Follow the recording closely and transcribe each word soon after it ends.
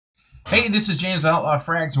Hey, this is James OutLaw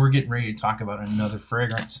Frags, and we're getting ready to talk about another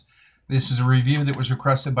fragrance. This is a review that was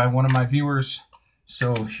requested by one of my viewers.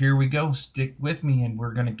 So here we go. Stick with me, and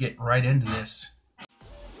we're going to get right into this.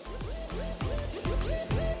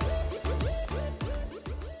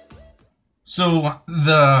 So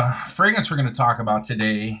the fragrance we're going to talk about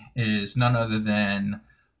today is none other than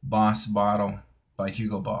Boss Bottle by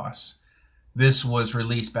Hugo Boss. This was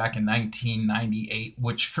released back in 1998,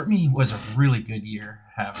 which for me was a really good year,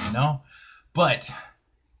 have you know. But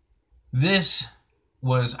this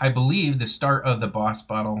was, I believe, the start of the Boss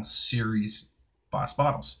Bottle series, Boss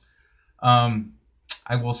Bottles.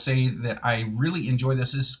 I will say that I really enjoy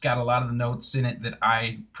this. This has got a lot of the notes in it that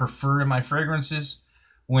I prefer in my fragrances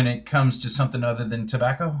when it comes to something other than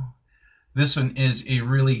tobacco. This one is a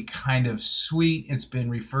really kind of sweet, it's been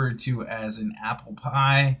referred to as an apple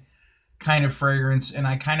pie kind of fragrance, and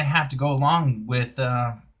I kind of have to go along with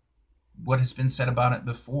what has been said about it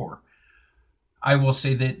before. I will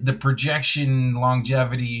say that the projection,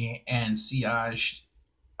 longevity, and sillage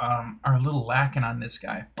are a little lacking on this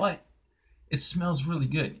guy, but it smells really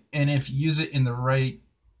good. And if you use it in the right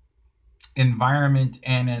environment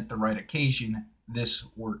and at the right occasion, this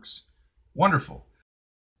works wonderful.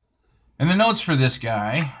 And the notes for this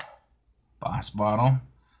guy, Boss Bottle,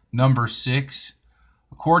 number 6,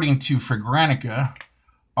 according to Fragrantica,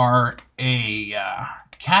 are a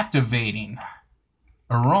captivating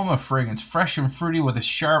aroma fragrance, fresh and fruity with a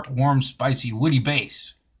sharp, warm, spicy, woody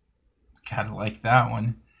base. Gotta like that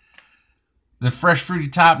one. The fresh, fruity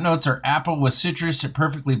top notes are apple with citrus,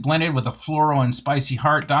 perfectly blended with a floral and spicy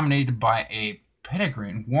heart, dominated by a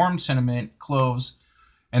petitgrain, warm cinnamon, cloves,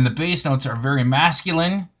 and the base notes are very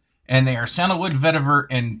masculine, and they are sandalwood, vetiver,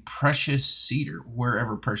 and precious cedar,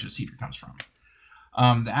 wherever precious cedar comes from.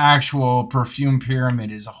 The actual perfume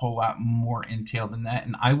pyramid is a whole lot more entailed than that,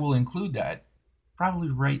 and I will include that probably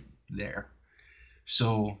right there,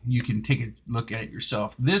 so you can take a look at it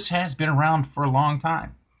yourself. This has been around for a long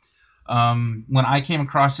time. When I came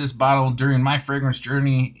across this bottle during my fragrance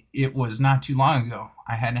journey, it was not too long ago.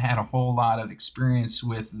 I hadn't had a whole lot of experience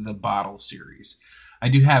with the bottle series. I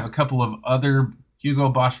do have a couple of other Hugo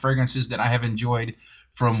Boss fragrances that I have enjoyed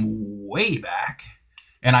from way back,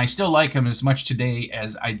 and I still like them as much today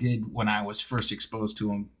as I did when I was first exposed to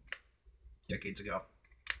them decades ago.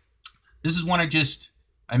 This is one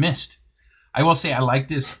I missed. I will say I like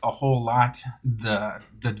this a whole lot. The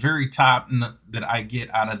very top that I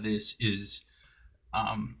get out of this is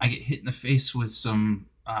I get hit in the face with some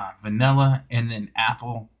vanilla and then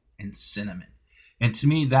apple and cinnamon. And to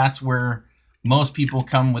me, that's where most people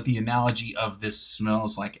come with the analogy of this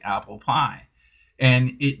smells like apple pie.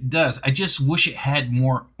 And it does. I just wish it had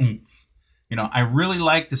more oomph. You know, I really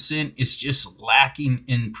like the scent. It's just lacking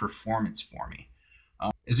in performance for me.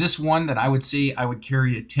 Is this one that I would say I would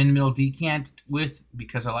carry a 10 ml decant with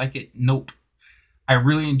because I like it? Nope. I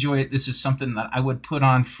really enjoy it. This is something that I would put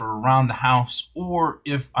on for around the house, or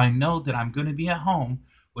if I know that I'm going to be at home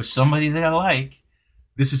with somebody that I like,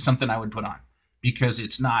 this is something I would put on because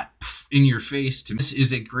it's not in your face. This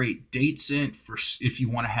is a great date scent for if you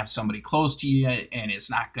want to have somebody close to you, and it's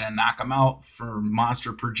not going to knock them out for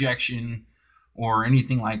monster projection or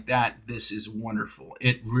anything like that. This is wonderful.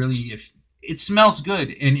 It really, it smells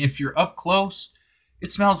good, and if you're up close,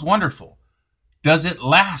 it smells wonderful. Does it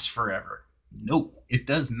last forever? No, it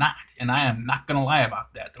does not, and I am not going to lie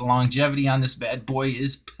about that. The longevity on this bad boy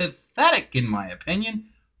is pathetic in my opinion,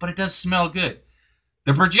 but it does smell good.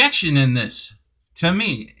 The projection in this, to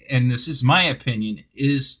me, and this is my opinion,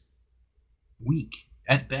 is weak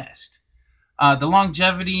at best. The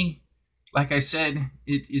longevity, like I said,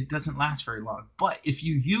 it doesn't last very long, but if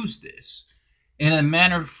you use this in a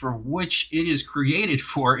manner for which it is created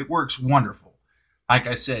for, it works wonderful. Like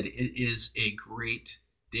I said, it is a great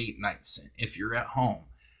date night scent. If you're at home,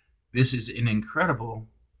 this is an incredible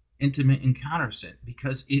intimate encounter scent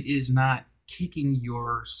because it is not kicking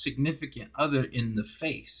your significant other in the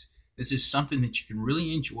face. This is something that you can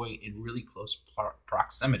really enjoy in really close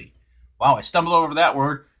proximity. Wow, I stumbled over that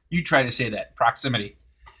word. You try to say that, proximity.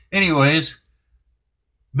 Anyways,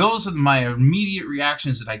 those are my immediate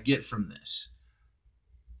reactions that I get from this.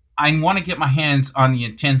 I want to get my hands on the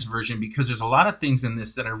intense version because there's a lot of things in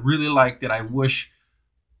this that I really like that I wish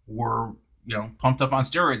were, you know, pumped up on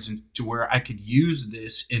steroids and to where I could use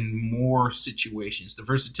this in more situations. The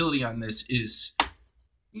versatility on this is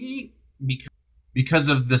because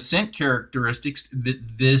of the scent characteristics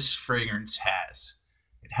that this fragrance has.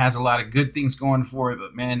 It has a lot of good things going for it,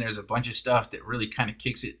 but man, there's a bunch of stuff that really kind of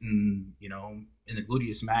kicks it in, you know, in the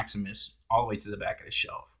gluteus maximus all the way to the back of the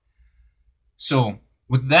shelf. So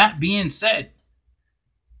with that being said,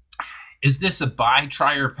 Is this a buy,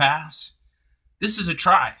 try, or pass? This is a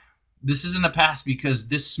try. This isn't a pass because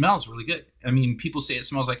this smells really good. I mean, people say it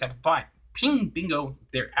smells like apple pie. Ping, bingo,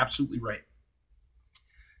 they're absolutely right.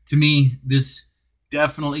 To me, this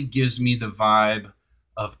definitely gives me the vibe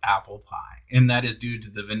of apple pie, and that is due to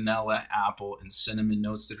the vanilla, apple, and cinnamon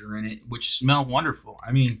notes that are in it, which smell wonderful.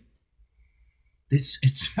 I mean, it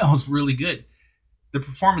smells really good. The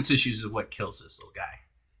performance issues is what kills this little guy.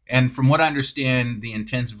 And from what I understand, the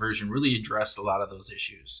intense version really addressed a lot of those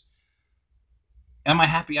issues. Am I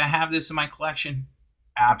happy I have this in my collection?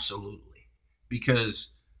 Absolutely.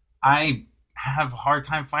 Because I have a hard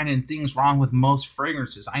time finding things wrong with most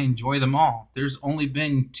fragrances. I enjoy them all. There's only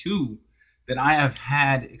been 2 that I have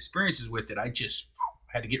had experiences with that I just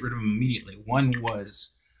had to get rid of them immediately. One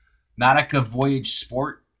was Nautica Voyage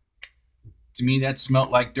Sport. To me, that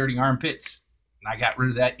smelled like dirty armpits. And I got rid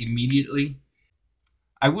of that immediately.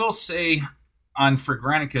 I will say on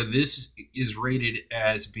Fragrantica, this is rated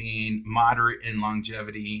as being moderate in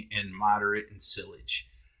longevity and moderate in sillage.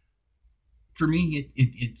 For me,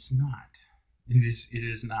 it's not. It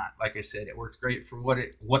is not. Like I said, it works great for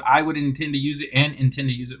what I would intend to use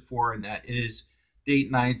it for, and that is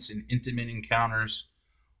date nights and intimate encounters.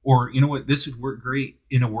 Or, you know what, this would work great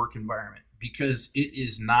in a work environment because it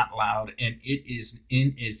is not loud and it is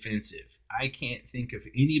inoffensive. I can't think of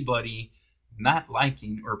anybody not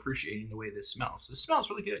liking or appreciating the way this smells. This smells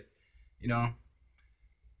really good. You know,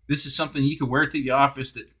 this is something you could wear to the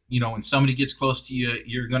office that, you know, when somebody gets close to you,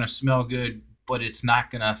 you're going to smell good, but it's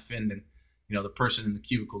not going to offend, you know, the person in the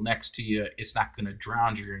cubicle next to you. It's not going to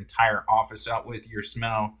drown your entire office out with your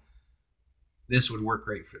smell. This would work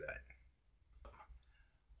great for that.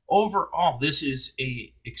 Overall, this is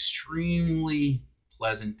a extremely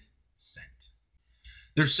pleasant scent.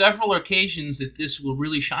 There's several occasions that this will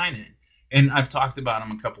really shine in. And I've talked about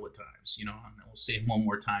them a couple of times, you know, and we'll say them one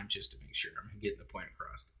more time just to make sure I'm getting the point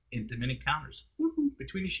across. Intimate encounters. Woo-hoo,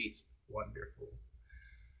 between the sheets. Wonderful.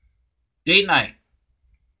 Date night.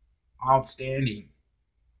 Outstanding.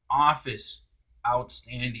 Office.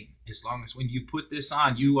 Outstanding. As long as when you put this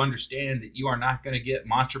on, you understand that you are not going to get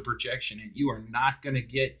monster projection and you are not going to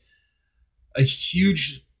get a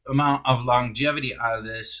huge amount of longevity out of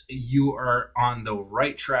this. You are on the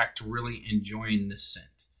right track to really enjoying this scent.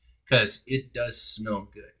 Because it does smell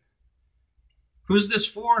good. Who's this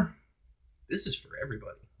for? This is for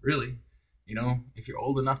everybody, really. You know, if you're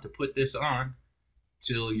old enough to put this on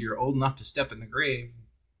till you're old enough to step in the grave,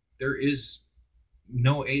 there is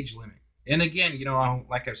no age limit. And again, you know,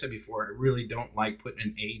 like I've said before, I really don't like putting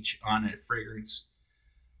an age on a fragrance.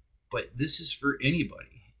 But this is for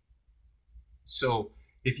anybody. So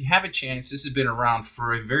if you have a chance, this has been around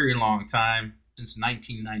for a very long time, since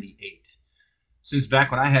 1998. Since back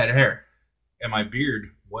when I had hair and my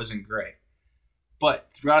beard wasn't gray. But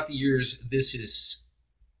throughout the years, this has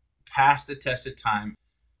passed the test of time.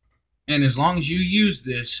 And as long as you use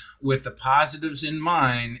this with the positives in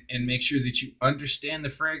mind and make sure that you understand the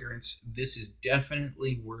fragrance, this is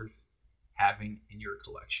definitely worth having in your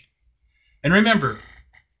collection. And remember,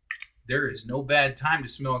 there is no bad time to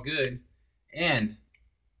smell good. And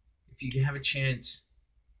if you have a chance,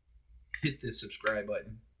 hit the subscribe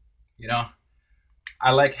button. You know,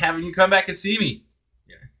 I like having you come back and see me.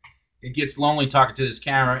 Yeah. It gets lonely talking to this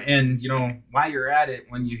camera. And, you know, while you're at it,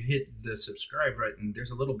 when you hit the subscribe button, there's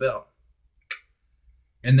a little bell.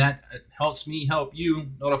 And that helps me help you,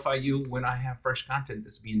 notify you when I have fresh content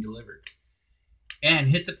that's being delivered. And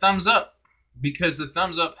hit the thumbs up, because the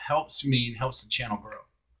thumbs up helps me and helps the channel grow.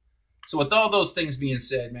 So with all those things being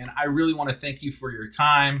said, man, I really want to thank you for your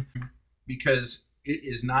time, because it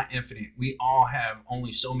is not infinite. We all have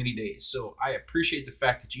only so many days. So I appreciate the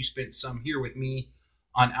fact that you spent some here with me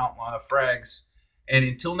on OutLaw Frags. And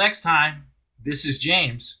until next time, this is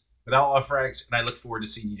James with OutLaw Frags, and I look forward to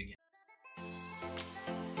seeing you again.